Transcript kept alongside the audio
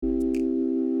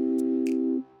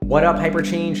What up,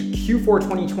 Hyperchange? Q4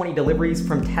 2020 deliveries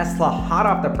from Tesla hot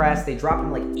off the press. They dropped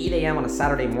them like 8 a.m. on a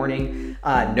Saturday morning.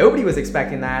 Nobody was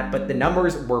expecting that, but the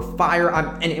numbers were fire.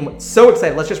 And so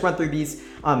excited. Let's just run through these.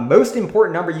 Most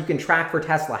important number you can track for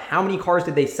Tesla. How many cars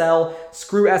did they sell?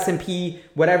 Screw S&P,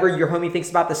 whatever your homie thinks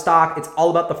about the stock. It's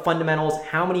all about the fundamentals.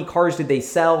 How many cars did they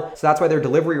sell? So that's why their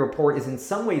delivery report is in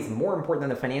some ways more important than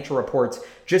the financial reports,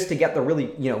 just to get the really,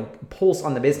 pulse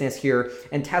on the business here.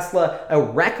 And Tesla, a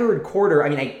record quarter. I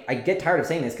mean, I get tired of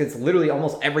saying this because literally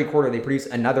almost every quarter they produce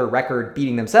another record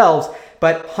beating themselves,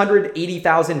 but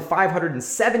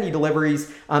 180,570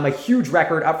 deliveries, a huge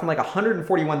record, up from like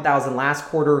 141,000 last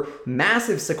quarter.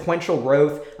 Massive sequential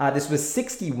growth. This was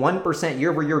 61%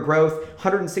 year-over-year growth.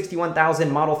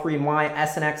 161,000 Model 3 and Y,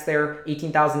 S and X there,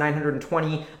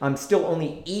 18,920. Still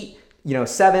only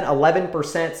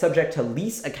 11% subject to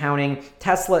lease accounting.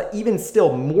 Tesla, even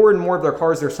still, more and more of their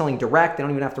cars they're selling direct. They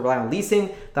don't even have to rely on leasing.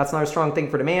 That's not a strong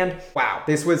thing for demand. Wow,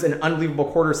 this was an unbelievable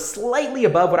quarter, slightly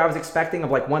above what I was expecting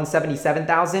of like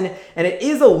 177,000. And it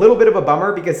is a little bit of a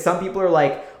bummer because some people are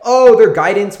like, oh, their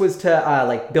guidance was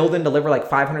to build and deliver like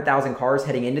 500,000 cars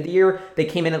heading into the year. They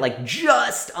came in at like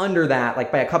just under that,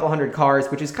 like by a couple hundred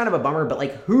cars, which is kind of a bummer, but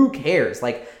like who cares?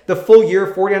 Like the full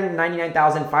year,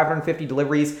 499,550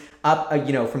 deliveries, up,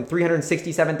 from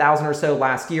 367,000 or so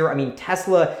last year. I mean,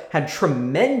 Tesla had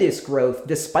tremendous growth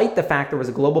despite the fact there was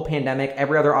a global pandemic.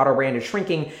 Every other auto brand is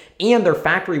shrinking, and their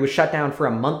factory was shut down for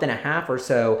a month and a half or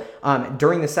so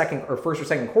during the first or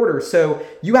second quarter. So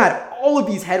you had all of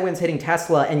these headwinds hitting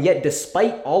Tesla, and yet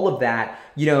despite all of that,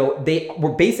 they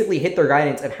were basically hit their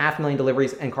guidance of 500,000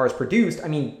 deliveries and cars produced. I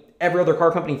mean, every other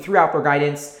car company threw out their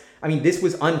guidance. I mean, this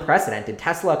was unprecedented.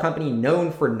 Tesla, a company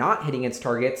known for not hitting its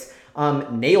targets,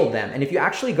 nailed them. And if you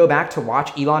actually go back to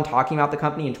watch Elon talking about the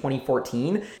company in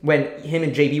 2014, when him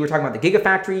and JB were talking about the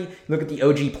Gigafactory, look at the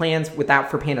OG plans for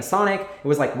Panasonic. It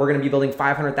was like, we're going to be building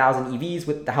 500,000 EVs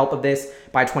with the help of this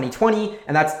by 2020.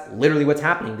 And that's literally what's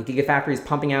happening. The Gigafactory is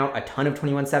pumping out a ton of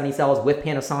 2170 cells with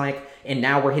Panasonic. And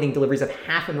now we're hitting deliveries of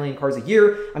 500,000 cars a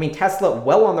year. I mean, Tesla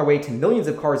well on their way to millions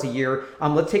of cars a year.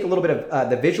 Let's take a little bit of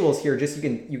the visuals here, just so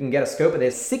you can get a scope of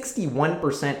this.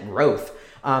 61% growth.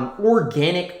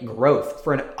 Organic growth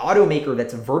for an automaker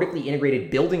that's vertically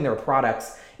integrated, building their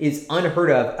products, is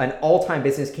unheard of. An all-time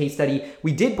business case study.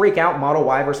 We did break out Model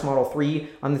Y versus Model 3.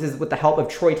 This is with the help of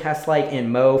Troy Teslike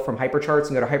and Mo from Hypercharts.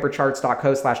 You can go to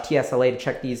hypercharts.co/TSLA to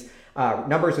check these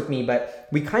numbers with me, but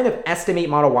we kind of estimate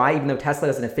Model Y, even though Tesla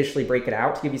doesn't officially break it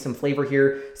out, to give you some flavor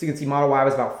here. So you can see Model Y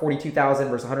was about 42,000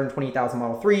 versus 120,000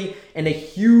 Model 3, and a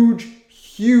huge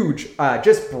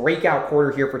just breakout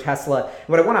quarter here for Tesla. And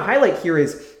what I want to highlight here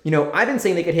is, I've been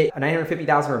saying they could hit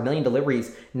 950,000 or 1 million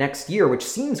deliveries next year, which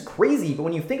seems crazy, but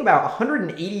when you think about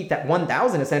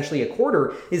 181,000 essentially a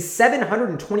quarter is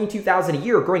 722,000 a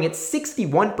year, growing at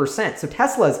 61%. So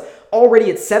Tesla's already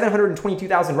at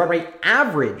 722,000 run rate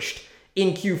averaged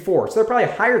in Q4. So they're probably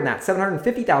higher than that,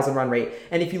 750,000 run rate.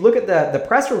 And if you look at the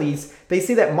press release, they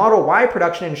say that Model Y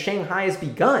production in Shanghai has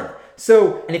begun.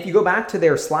 So, and if you go back to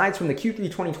their slides from the Q3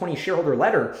 2020 shareholder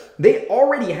letter, they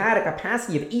already had a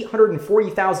capacity of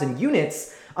 840,000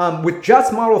 units with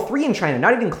just Model 3 in China,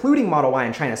 not even including Model Y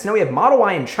in China. So now we have Model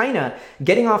Y in China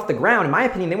getting off the ground. In my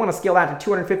opinion, they want to scale that to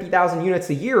 250,000 units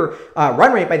a year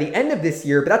run rate by the end of this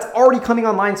year, but that's already coming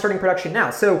online, starting production now.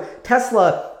 So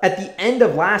Tesla at the end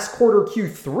of last quarter,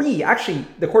 Q3, actually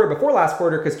the quarter before last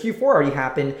quarter, because Q4 already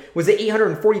happened, was at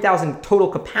 840,000 total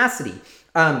capacity.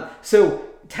 So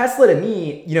Tesla, to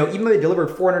me, even though they delivered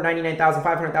 499,000,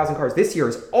 500,000 cars this year,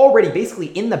 is already basically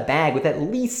in the bag with at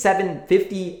least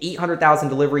 750, 800,000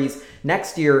 deliveries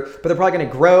next year. But they're probably going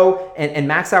to grow and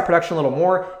max out production a little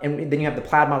more. And then you have the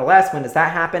Plaid Model S. When does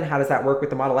that happen? How does that work with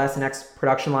the Model S and X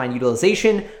production line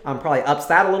utilization? Probably ups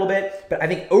that a little bit. But I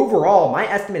think overall, my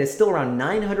estimate is still around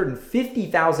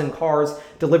 950,000 cars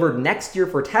delivered next year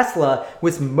for Tesla,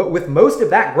 with most of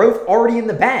that growth already in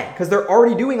the bag because they're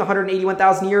already doing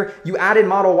 181,000 a year. You added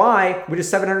Model Y, which is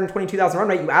 722,000 run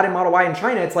rate. You added Model Y in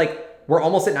China. It's like we're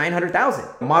almost at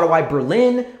 900,000. Model Y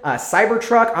Berlin,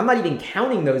 Cybertruck. I'm not even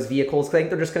counting those vehicles because I think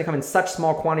they're just going to come in such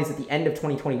small quantities at the end of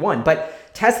 2021.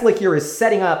 But Tesla here is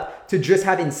setting up to just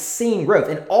have insane growth.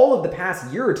 In all of the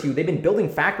past year or two, they've been building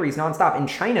factories nonstop. In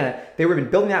China, they were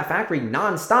building that factory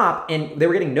nonstop, and they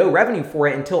were getting no revenue for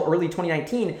it until early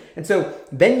 2019. And so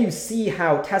then you see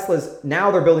how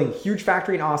now they're building huge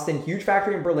factory in Austin, huge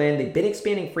factory in Berlin. They've been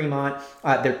expanding Fremont.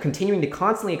 They're continuing to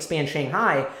constantly expand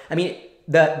Shanghai. I mean,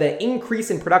 the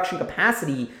increase in production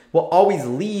capacity will always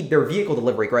lead their vehicle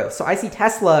delivery growth. So I see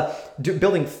Tesla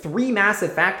building 3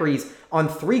 massive factories on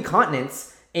 3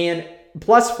 continents and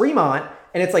plus Fremont.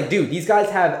 And it's like, dude, these guys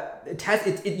have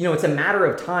it's a matter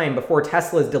of time before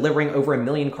Tesla is delivering over 1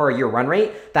 million car a year run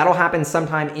rate. That'll happen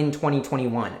sometime in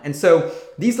 2021. And so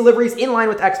these deliveries, in line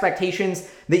with expectations,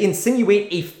 they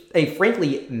insinuate a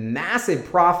frankly massive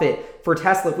profit for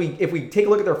Tesla. If we take a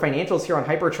look at their financials here on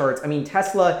Hypercharts, I mean,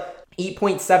 Tesla,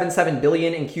 $8.77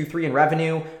 billion in Q3 in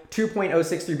revenue,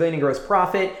 $2.063 billion in gross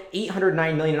profit,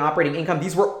 $809 million in operating income.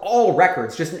 These were all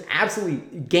records, just an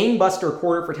absolutely gangbuster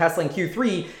quarter for Tesla in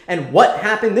Q3. And what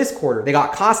happened this quarter? They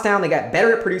got costs down, they got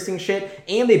better at producing shit,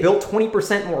 and they built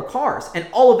 20% more cars. And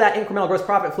all of that incremental gross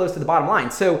profit flows to the bottom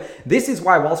line. So this is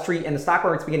why Wall Street and the stock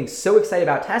market's been getting so excited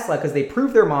about Tesla, because they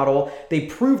proved their model. They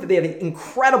proved that they have an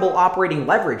incredible operating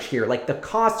leverage here. Like, the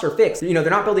costs are fixed. They're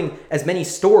not building as many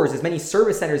stores, as many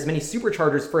service centers, as many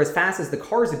superchargers for as fast as the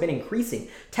cars have been increasing.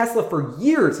 Tesla for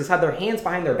years has had their hands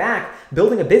behind their back,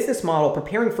 building a business model,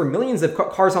 preparing for millions of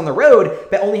cars on the road,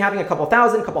 but only having a couple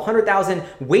thousand, couple 100,000,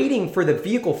 waiting for the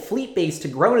vehicle fleet base to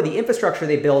grow into the infrastructure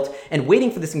they built, and waiting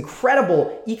for this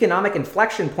incredible economic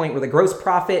inflection point where the gross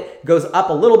profit goes up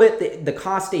a little bit, the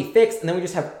costs stay fixed, and then we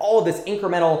just have all of this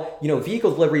incremental, vehicle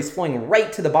deliveries flowing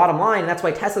right to the bottom line. And that's why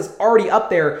Tesla's already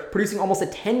up there producing almost a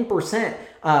 10%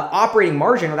 operating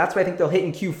margin, or that's what I think they'll hit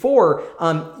in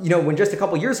Q4. When just a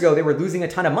couple years ago they were losing a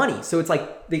ton of money. So it's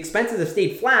like the expenses have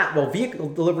stayed flat while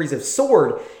vehicle deliveries have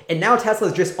soared. And now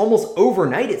Tesla's just almost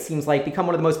overnight, it seems like, become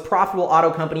one of the most profitable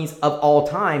auto companies of all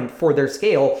time for their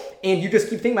scale. And you just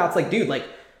keep thinking about, it's like, dude, like,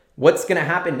 what's going to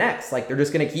happen next? Like, they're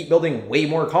just going to keep building way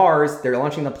more cars. They're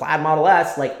launching the Plaid Model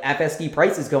S, like FSD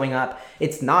prices going up.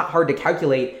 It's not hard to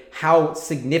calculate how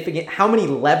many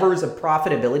levers of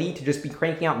profitability to just be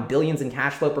cranking out billions in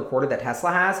cash flow per quarter that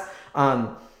Tesla has.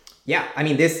 Yeah, I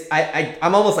mean,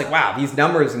 I'm almost like, wow, these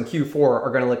numbers in Q4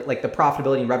 are going to look like the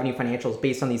profitability and revenue financials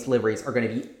based on these deliveries are going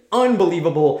to be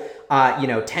unbelievable.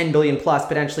 10 billion plus,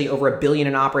 potentially over $1 billion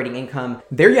in operating income.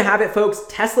 There you have it, folks.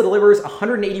 Tesla delivers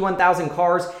 181,000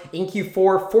 cars in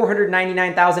Q4,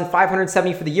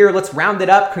 499,570 for the year. Let's round it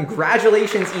up.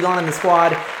 Congratulations, Elon and the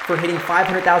squad, for hitting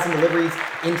 500,000 deliveries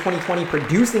in 2020,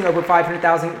 producing over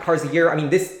 500,000 cars a year. I mean,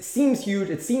 this seems huge.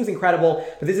 It seems incredible,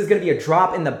 but this is going to be a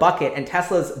drop in the bucket. And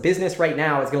Tesla's business right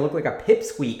now is going to look like a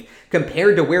pipsqueak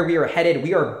compared to where we are headed.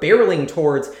 We are barreling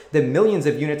towards the millions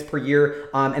of units per year.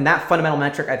 And that fundamental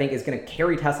metric, I think, is going to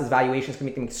carry Tesla's valuation. It's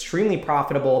going to make them extremely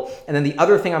profitable. And then the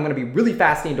other thing I'm going to be really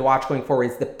fascinated to watch going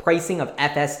forward is the pricing of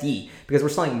FSD, because we're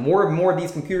selling more and more of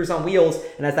these computers on wheels.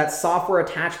 And as that software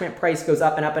attachment price goes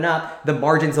up and up and up, the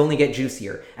margins only get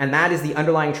juicier. And that is the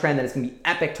underlying trend that is going to be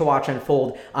epic to watch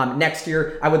unfold next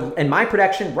year. My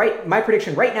prediction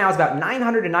right now is about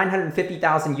 900 to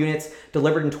 950,000 units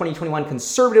delivered in 2021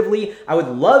 conservatively. I would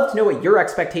love to know what your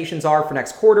expectations are for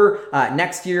next quarter,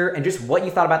 next year, and just what you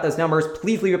thought about those numbers.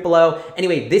 Please leave it below.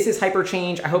 Anyway, this is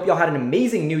Hyperchange. I hope y'all had an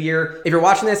amazing new year. If you're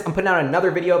watching this, I'm putting out another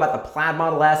video about the Plaid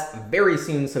Model S very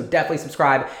soon, so definitely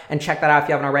subscribe and check that out if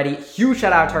you haven't already. Huge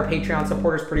shout out to our Patreon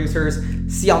supporters, producers.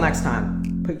 See y'all next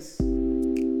time. Peace.